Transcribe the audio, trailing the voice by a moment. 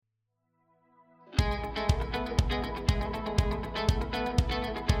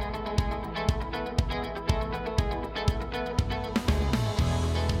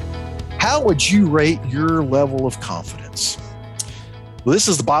How would you rate your level of confidence? Well, this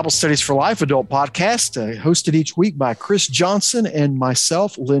is the Bible Studies for Life adult podcast, hosted each week by Chris Johnson and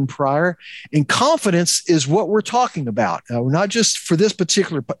myself, Lynn Pryor. And confidence is what we're talking about. Not just for this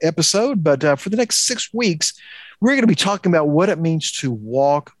particular episode, but for the next 6 weeks, we're going to be talking about what it means to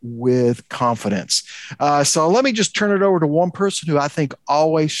walk with confidence. So let me just turn it over to one person who I think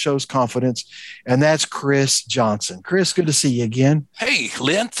always shows confidence, and that's Chris Johnson. Chris, good to see you again. Hey,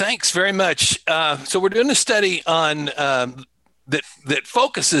 Lynn, thanks very much. So we're doing a study on that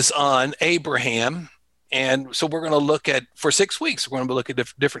focuses on Abraham. And so we're going to look at, for 6 weeks, we're going to look at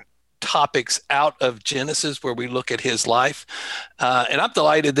different topics out of Genesis where we look at his life. And I'm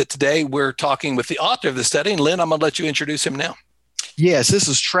delighted that today we're talking with the author of the study. And Lynn, I'm going to let you introduce him now. Yes, this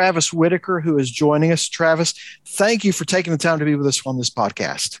is Travis Whitaker who is joining us. Travis, thank you for taking the time to be with us on this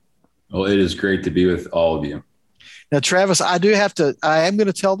podcast. Well, it is great to be with all of you. Now, Travis, I am going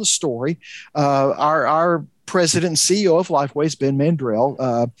to tell the story. Our president and CEO of Lifeways, Ben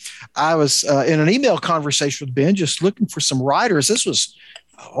Mandrell. I was in an email conversation with Ben, just looking for some writers. This was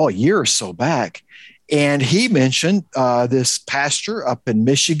a year or so back. And he mentioned this pastor up in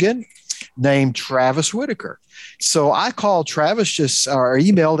Michigan named Travis Whitaker. So I called Travis or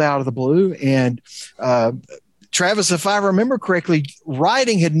emailed out of the blue. And Travis, if I remember correctly,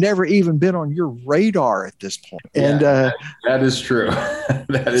 writing had never even been on your radar at this point. And that is true.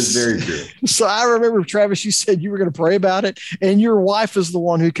 That is very true. So I remember, Travis, you said you were going to pray about it, and your wife is the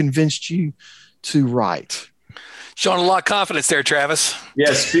one who convinced you to write. Showing a lot of confidence there, Travis.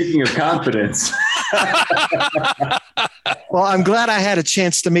 Yeah, speaking of confidence. Well, I'm glad I had a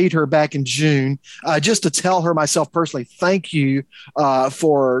chance to meet her back in June, just to tell her myself personally, thank you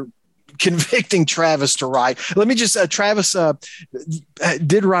for convicting Travis to write. Let me just, Travis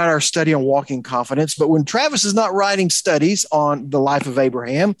did write our study on walking confidence, but when Travis is not writing studies on the life of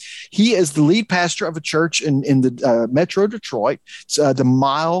Abraham, he is the lead pastor of a church in the Metro Detroit, the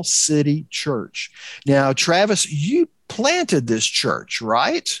Mile City Church. Now, Travis, you planted this church,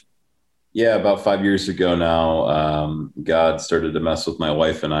 right? Yeah, about 5 years ago now, God started to mess with my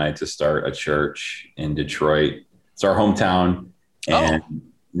wife and I to start a church in Detroit. It's our hometown, and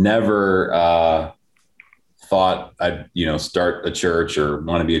never thought I'd, start a church or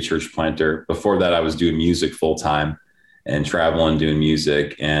want to be a church planter. Before that, I was doing music full time and traveling, doing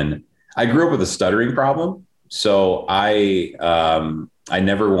music. And I grew up with a stuttering problem. So I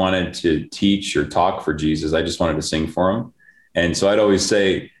never wanted to teach or talk for Jesus. I just wanted to sing for him. And so I'd always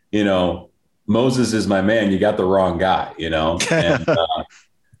say, Moses is my man. You got the wrong guy, and,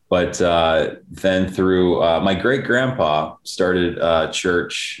 But then through my great grandpa started a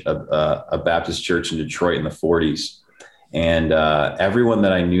church, a Baptist church in Detroit in the 40s. And everyone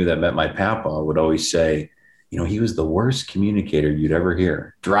that I knew that met my papa would always say, he was the worst communicator you'd ever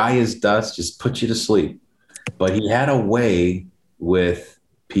hear. Dry as dust, just put you to sleep. But he had a way with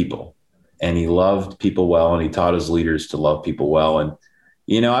people, and he loved people well, and he taught his leaders to love people well. And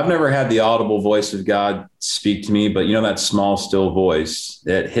I've never had the audible voice of God speak to me, but that small, still voice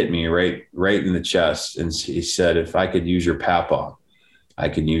that hit me right in the chest. And he said, if I could use your papa, I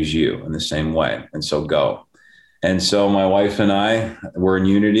can use you in the same way. And so go. And so my wife and I were in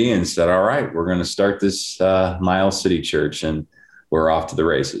unity and said, all right, we're going to start this Mile City Church, and we're off to the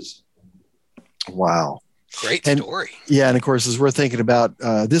races. Wow. Great story. Yeah. And of course, as we're thinking about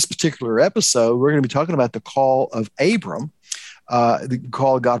this particular episode, we're going to be talking about the call of Abram. The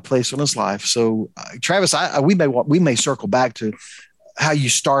call God placed on his life. So, Travis, we may circle back to how you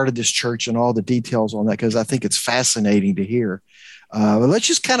started this church and all the details on that, because I think it's fascinating to hear. But let's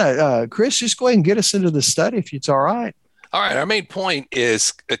just kind of, Chris, just go ahead and get us into the study if it's all right. All right. Our main point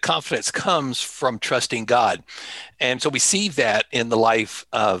is confidence comes from trusting God. And so we see that in the life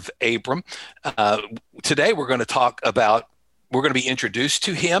of Abram. Today, we're going to be introduced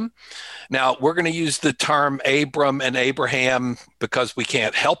to him. Now, we're going to use the term Abram and Abraham because we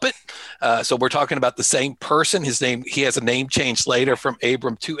can't help it. So we're talking about the same person. He has a name change later from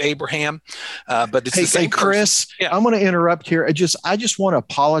Abram to Abraham. But it's the same Chris, person. Yeah. I'm going to interrupt here. I just want to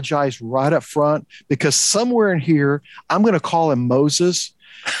apologize right up front, because somewhere in here, I'm going to call him Moses.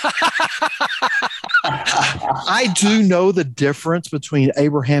 I do know the difference between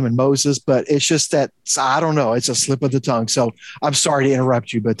Abraham and Moses, but it's just that, I don't know, it's a slip of the tongue. So I'm sorry to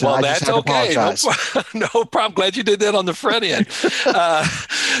interrupt you, but I just have to apologize. No problem. Glad you did that on the front end.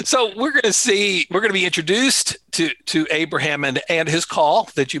 So we're going to be introduced to Abraham and his call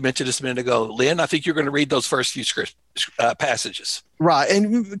that you mentioned just a minute ago, Lynn. I think you're going to read those first few passages. Right.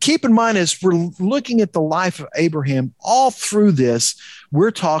 And keep in mind, as we're looking at the life of Abraham, all through this,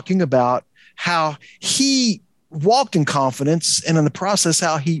 we're talking about how he walked in confidence, and in the process,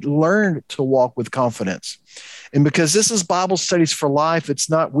 how he learned to walk with confidence. And because this is Bible studies for life,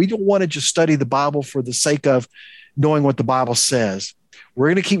 we don't want to just study the Bible for the sake of knowing what the Bible says. We're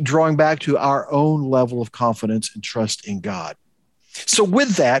going to keep drawing back to our own level of confidence and trust in God. So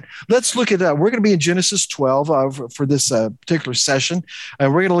with that, let's look at that. We're going to be in Genesis 12 for this particular session.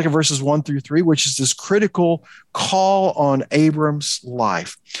 And we're going to look at verses 1-3, which is this critical call on Abram's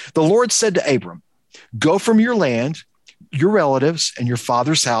life. The Lord said to Abram, "Go from your land, your relatives, and your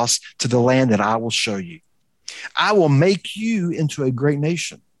father's house to the land that I will show you. I will make you into a great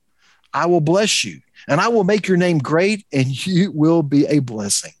nation. I will bless you, and I will make your name great, and you will be a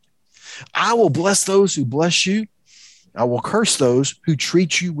blessing. I will bless those who bless you. I will curse those who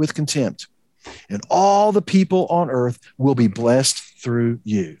treat you with contempt, and all the people on earth will be blessed through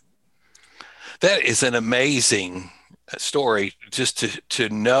you." That is an amazing story, just to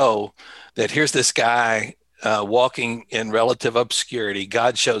know that here's this guy walking in relative obscurity.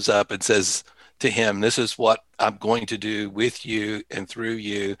 God shows up and says to him, "This is what I'm going to do with you and through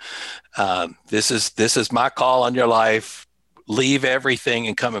you. This is my call on your life. Leave everything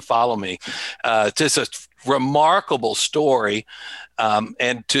and come and follow me." Just a remarkable story,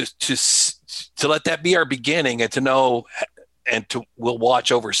 and to let that be our beginning, and to know, we'll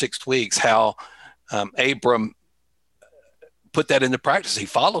watch over 6 weeks how Abram put that into practice. He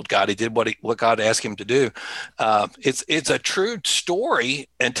followed God. He did what God asked him to do. It's a true story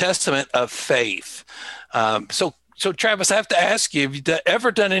and testament of faith. So Travis, I have to ask you, have you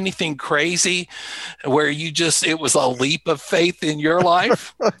ever done anything crazy where it was a leap of faith in your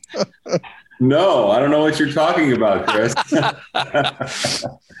life? No, I don't know what you're talking about, Chris.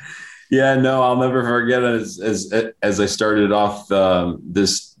 Yeah, no, I'll never forget as I started off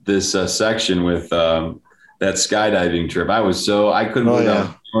this section with that skydiving trip. I couldn't believe I was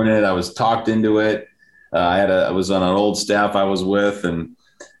doing it. I was talked into it. I was on an old staff I was with, and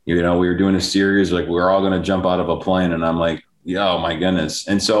we were doing a series, like we were all going to jump out of a plane, and I'm like, oh my goodness.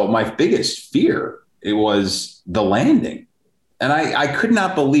 And so my biggest fear, it was the landing. And I could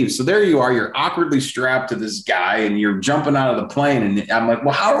not believe. So there you are, you're awkwardly strapped to this guy and you're jumping out of the plane. And I'm like,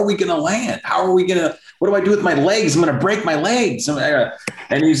 well, how are we going to land? What do I do with my legs? I'm going to break my legs.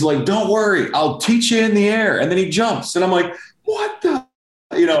 And he's like, don't worry, I'll teach you in the air. And then he jumps. And I'm like, what the,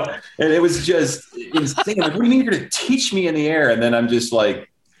 and it was just insane. Like, what do you mean you're going to teach me in the air? And then I'm just like,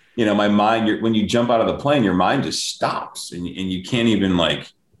 my mind, when you jump out of the plane, your mind just stops and you can't even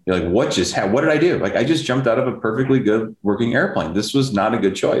you're like, what just happened? What did I do? Like, I just jumped out of a perfectly good working airplane. This was not a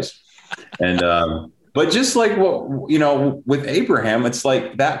good choice. And, but just like with Abraham, it's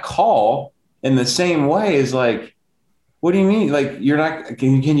like that call in the same way is like, what do you mean? Like, you're not,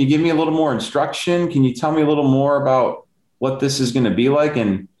 can you give me a little more instruction? Can you tell me a little more about what this is going to be like?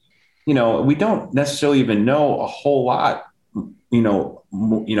 And, we don't necessarily even know a whole lot,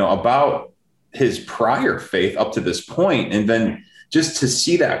 about his prior faith up to this point. And then just to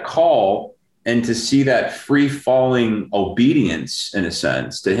see that call and to see that free falling obedience, in a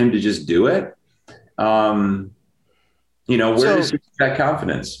sense, to him to just do it. Where does that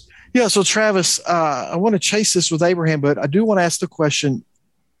confidence? Yeah. So Travis, I want to chase this with Abraham, but I do want to ask the question: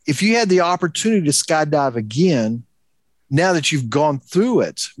 if you had the opportunity to skydive again, now that you've gone through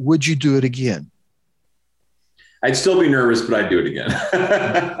it, would you do it again? I'd still be nervous, but I'd do it again.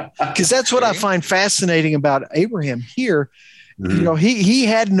 Because that's what I find fascinating about Abraham here. He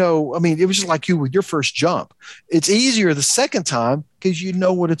had it was just like you with your first jump. It's easier the second time because you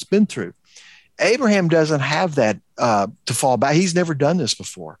know what it's been through. Abraham doesn't have that to fall back. He's never done this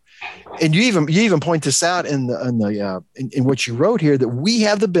before. And you even point this out in what you wrote here, that we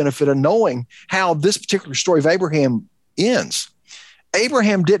have the benefit of knowing how this particular story of Abraham ends.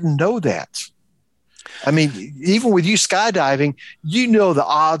 Abraham didn't know that. I mean, even with you skydiving, the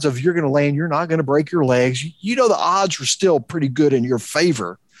odds of you're going to land, you're not going to break your legs. The odds were still pretty good in your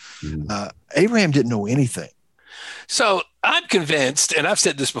favor. Abraham didn't know anything. So I'm convinced, and I've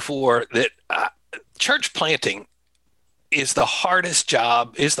said this before, that church planting is the hardest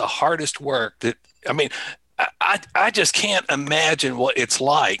job, is the hardest work. I just can't imagine what it's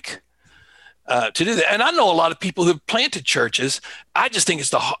like to do that. And I know a lot of people who've planted churches. I just think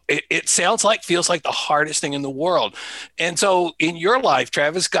feels like the hardest thing in the world. And so in your life,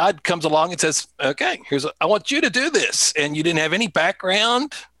 Travis, God comes along and says, okay, I want you to do this. And you didn't have any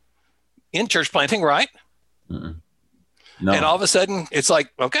background in church planting, right? Mm-mm. No. And all of a sudden it's like,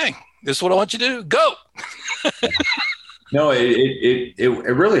 okay, this is what I want you to do. Go. No, it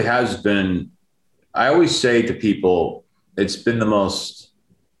really has been. I always say to people, it's been the most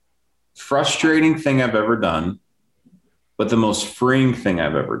frustrating thing I've ever done, but the most freeing thing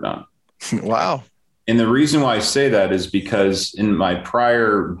I've ever done. Wow. And the reason why I say that is because in my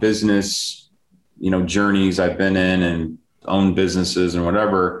prior business, journeys I've been in and owned businesses and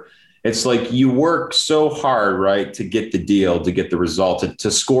whatever, it's like you work so hard, right, to get the deal, to get the result, to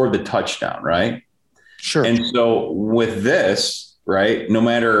score the touchdown, right? Sure. And so with this, right, no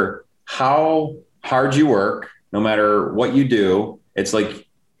matter how hard you work, no matter what you do, it's like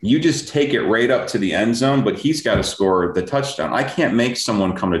you just take it right up to the end zone, but he's got to score the touchdown. I can't make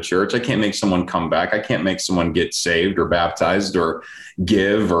someone come to church. I can't make someone come back. I can't make someone get saved or baptized or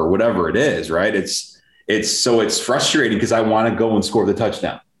give or whatever it is, right? It's frustrating because I want to go and score the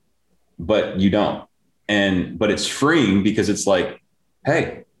touchdown, but you don't. But it's freeing because it's like,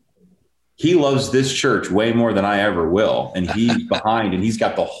 hey, he loves this church way more than I ever will. And he's behind and he's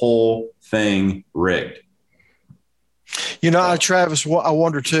got the whole thing rigged. Travis, I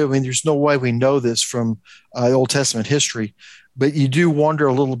wonder too, I mean, there's no way we know this from Old Testament history, but you do wonder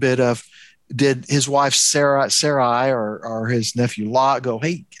a little bit of, did his wife Sarai or his nephew Lot go,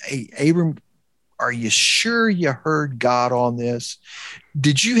 hey, Abram, are you sure you heard God on this?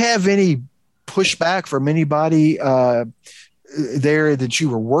 Did you have any pushback from anybody there that you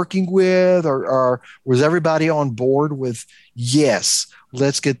were working with, or was everybody on board with, yes,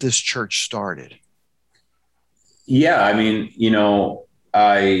 let's get this church started? Yeah. I mean,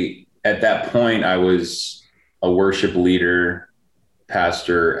 at that point, I was a worship leader,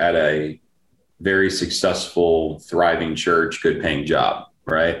 pastor at a very successful, thriving church, good paying job.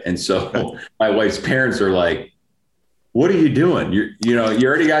 Right. And so my wife's parents are like, what are you doing? You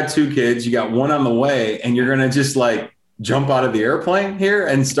already got 2 kids, you got one on the way, and you're going to just like jump out of the airplane here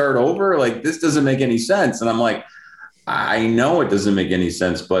and start over. Like, this doesn't make any sense. And I'm like, I know it doesn't make any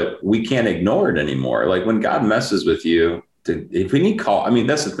sense, but we can't ignore it anymore. Like, when God messes with you, if we need call, I mean,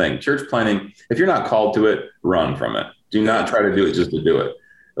 that's the thing. Church planning, if you're not called to it, run from it. Do not try to do it just to do it.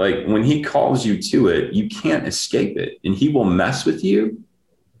 Like, when he calls you to it, you can't escape it. And he will mess with you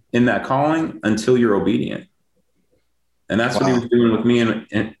in that calling until you're obedient. And that's what he was doing with me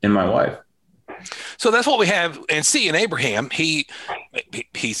and my wife. So that's what we have and see in Abraham. He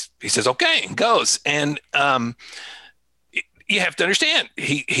says, okay, and goes. And you have to understand,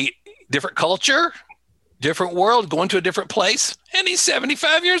 he different culture, different world, going to a different place, and he's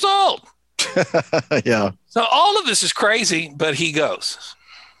 75 years old. Yeah. So all of this is crazy, but he goes.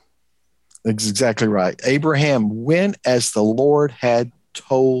 That's exactly right. Abraham went as the Lord had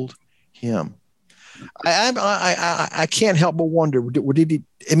told him. I can't help but wonder, did he?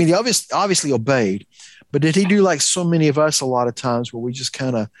 I mean, he obviously obeyed, but did he do like so many of us a lot of times where we just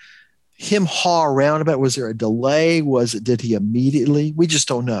kind of haw around about it? Was there a delay? Did he immediately? We just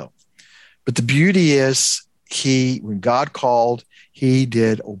don't know. But the beauty is when God called, he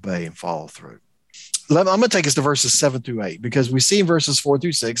did obey and follow through. I'm going to take us to verses 7-8, because we see in verses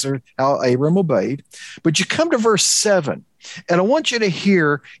 4-6 how Abram obeyed. But you come to verse 7, and I want you to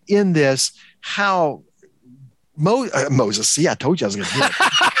hear in this how Moses, see, I told you I was going to hear it.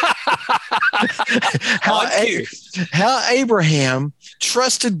 How Abraham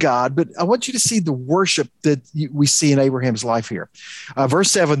trusted God, but I want you to see the worship that we see in Abraham's life here. Verse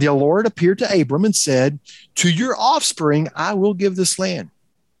 7, the Lord appeared to Abram and said, to your offspring, I will give this land.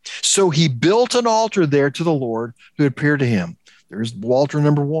 So he built an altar there to the Lord who appeared to him. There's altar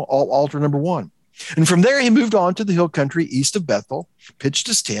number one. And from there, he moved on to the hill country east of Bethel, pitched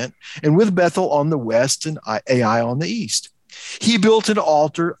his tent, and with Bethel on the west and Ai on the east. He built an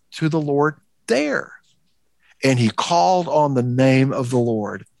altar to the Lord there, and he called on the name of the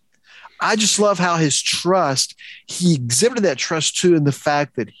Lord. I just love how he exhibited that trust too, in the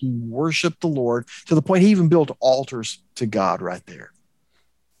fact that he worshiped the Lord to the point he even built altars to God right there.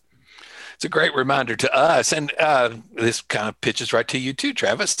 It's a great reminder to us. And this kind of pitches right to you too,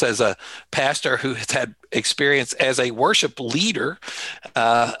 Travis, as a pastor who has had experience as a worship leader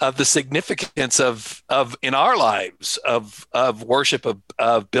of the significance of in our lives of worship,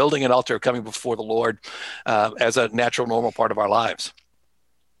 of building an altar, coming before the Lord as a natural, normal part of our lives.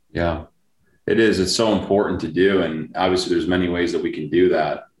 Yeah, it is. It's so important to do. And obviously there's many ways that we can do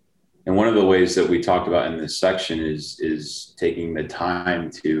that. And one of the ways that we talked about in this section is taking the time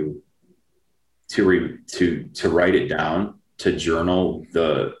to write it down, to journal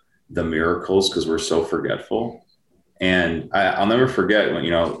the miracles, because we're so forgetful. And I'll never forget when,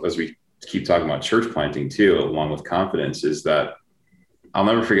 as we keep talking about church planting too, along with confidence, is that I'll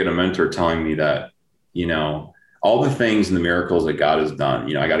never forget a mentor telling me that, all the things and the miracles that God has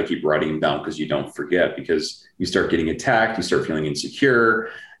done, I got to keep writing them down because you don't forget, because you start getting attacked, you start feeling insecure,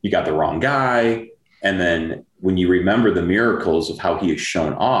 you got the wrong guy. And then when you remember the miracles of how he has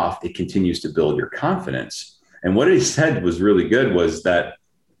shown off, it continues to build your confidence. And what he said was really good, was that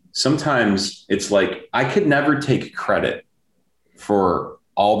sometimes it's like I could never take credit for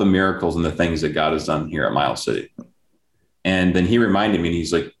all the miracles and the things that God has done here at Miles City. And then he reminded me, and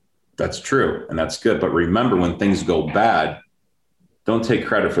he's like, that's true. And that's good. But remember, when things go bad, don't take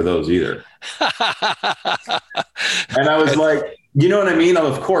credit for those either. And I was like, you know what I mean?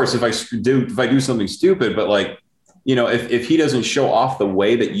 Of course, if I do something stupid, but like, you know, if he doesn't show off the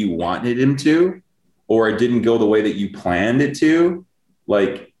way that you wanted him to, or it didn't go the way that you planned it to,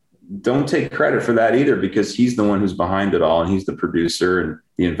 like, don't take credit for that either, because he's the one who's behind it all. And he's the producer and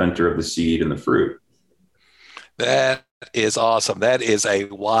the inventor of the seed and the fruit. That is awesome. That is a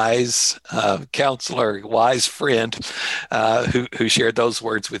wise counselor, wise friend who shared those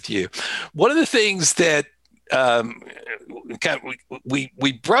words with you. One of the things that we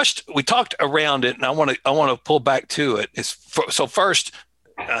talked around it, and I want to pull back to it. So first,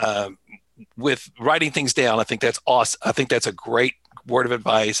 with writing things down, I think that's awesome. I think that's a great word of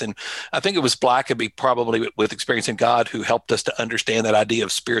advice. And I think it was Blackaby, probably with Experiencing God, who helped us to understand that idea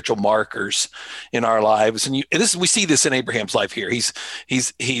of spiritual markers in our lives. And we see this in Abraham's life here. He's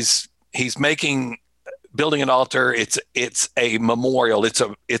building an altar. It's a memorial.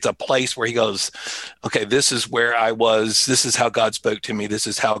 It's a place where he goes, okay, this is where I was. This is how God spoke to me. This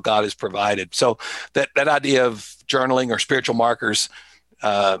is how God has provided. So that idea of journaling or spiritual markers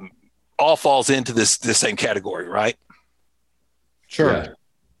all falls into this same category, right? Sure. Yeah.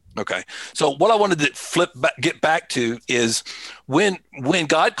 Okay. So what I wanted to get back to is when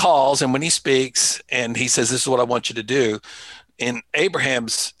God calls and when he speaks and he says, this is what I want you to do. In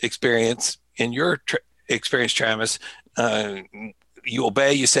Abraham's experience, in your experience, Travis, you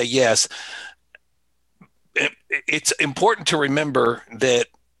obey, you say yes. It's important to remember that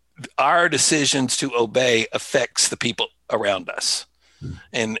our decisions to obey affects the people around us.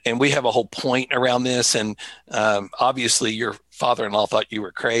 And we have a whole point around this. And obviously your father-in-law thought you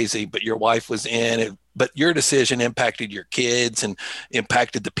were crazy, but your wife was in it. But your decision impacted your kids and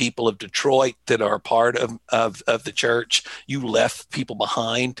impacted the people of Detroit that are a part of the church. You left people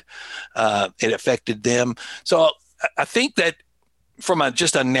behind. It affected them. So I think that from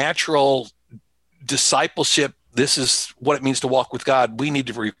just a natural discipleship, this is what it means to walk with God. We need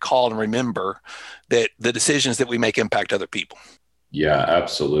to recall and remember that the decisions that we make impact other people. Yeah,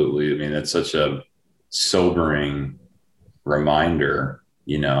 absolutely. I mean, it's such a sobering reminder,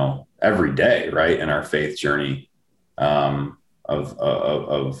 you know, every day, right, in our faith journey, of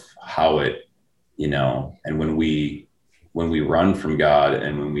how it, you know, and when we run from God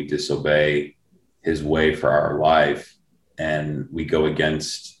and when we disobey his way for our life and we go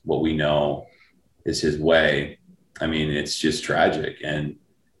against what we know is his way, I mean, it's just tragic, and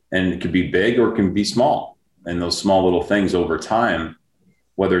it could be big or it can be small. And those small little things over time,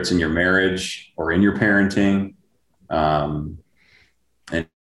 whether it's in your marriage or in your parenting, and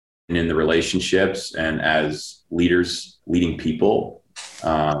in the relationships and as leaders leading people.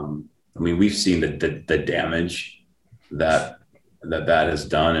 I mean, we've seen the damage that has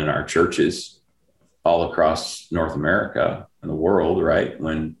done in our churches all across North America and the world, right?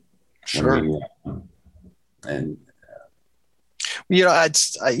 Sure. You know,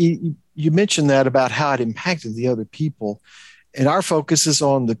 you mentioned that about how it impacted the other people. And our focus is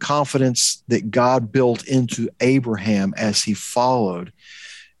on the confidence that God built into Abraham as he followed.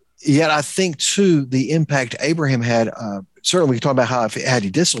 Yet I think, too, the impact Abraham had, certainly we can talk about how had he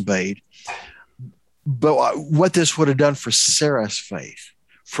disobeyed, but what this would have done for Sarah's faith,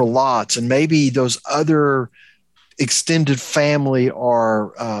 for Lot's, and maybe those other extended family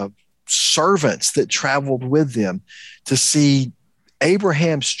or servants that traveled with them, to see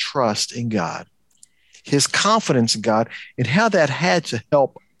Abraham's trust in God, his confidence in God, and how that had to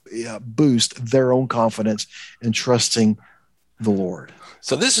help boost their own confidence in trusting the Lord.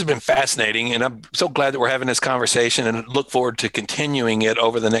 So this has been fascinating, and I'm so glad that we're having this conversation and look forward to continuing it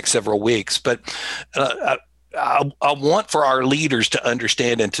over the next several weeks. But I want for our leaders to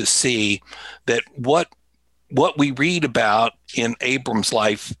understand and to see that what we read about in Abram's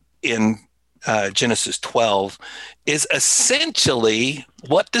life in Genesis 12 is essentially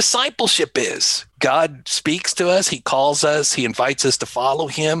what discipleship is. God speaks to us, he calls us, he invites us to follow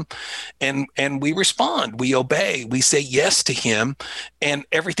him, and we respond, we obey, we say yes to him, and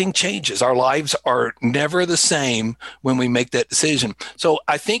everything changes. Our lives are never the same when we make that decision. So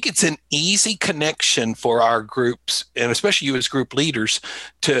I think it's an easy connection for our groups, and especially you as group leaders,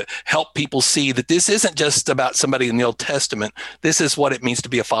 to help people see that this isn't just about somebody in the Old Testament. This is what it means to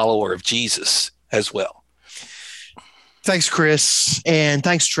be a follower of Jesus as well. Thanks, Chris. And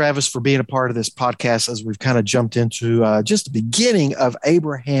thanks, Travis, for being a part of this podcast as we've kind of jumped into just the beginning of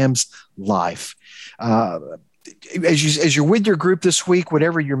Abraham's life. as you're with your group this week,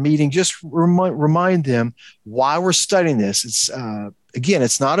 whatever you're meeting, just remind them why we're studying this. It's again,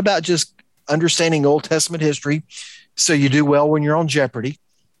 it's not about just understanding Old Testament history so you do well when you're on Jeopardy.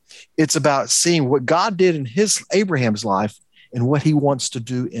 It's about seeing what God did in Abraham's life and what he wants to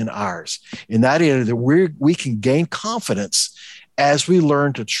do in ours. And that is that we can gain confidence as we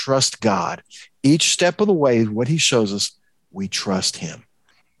learn to trust God. Each step of the way, what he shows us, we trust him.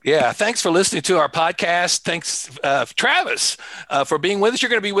 Yeah, thanks for listening to our podcast. Thanks, Travis, for being with us. You're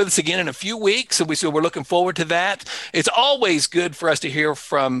going to be with us again in a few weeks, so we're looking forward to that. It's always good for us to hear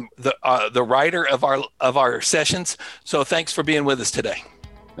from the writer of our sessions. So thanks for being with us today.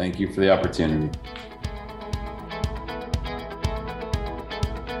 Thank you for the opportunity.